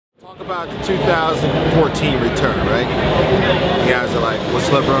About the 2014 return, right? You guys are like, what's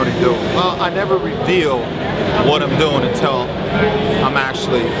Levrone doing? Well, I never reveal what I'm doing until I'm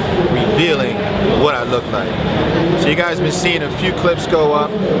actually revealing what I look like. So you guys have been seeing a few clips go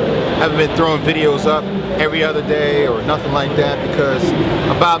up. Haven't been throwing videos up every other day or nothing like that, because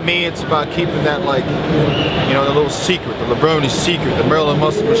about me, it's about keeping that, like, you know, the little secret, the Levrone secret, the Maryland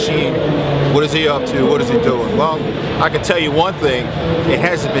Muscle Machine. What is he up to? What is he doing? Well, I can tell you one thing, it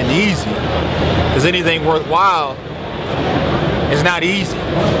hasn't been easy, because anything worthwhile is not easy.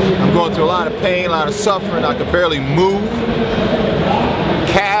 I'm going through a lot of pain, a lot of suffering. I can barely move.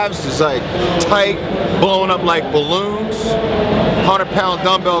 Calves is like tight, blowing up like balloons. 100-pound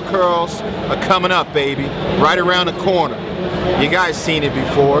dumbbell curls are coming up, baby, right around the corner. You guys seen it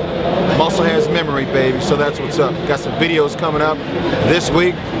before. Muscle has memory, baby, so that's what's up. Got some videos coming up this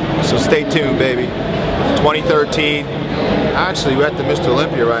week, so stay tuned, baby. 2013. Actually, we're at the Mr.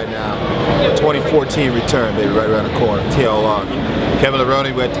 Olympia right now. 2014 return, baby, right around the corner. TLR. Kevin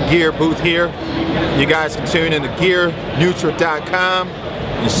Levrone, we're at the gear booth here. You guys can tune in to gearnutra.com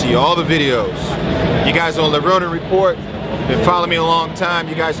and see all the videos. You guys on Levrone Report, been following me a long time.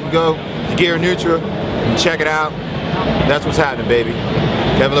 You guys can go to Gear Nutra and check it out. That's what's happening, baby.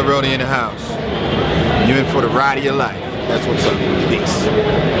 Kevin Levrone in the house. You in for the ride of your life. That's what's up.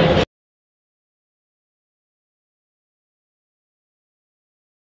 Peace.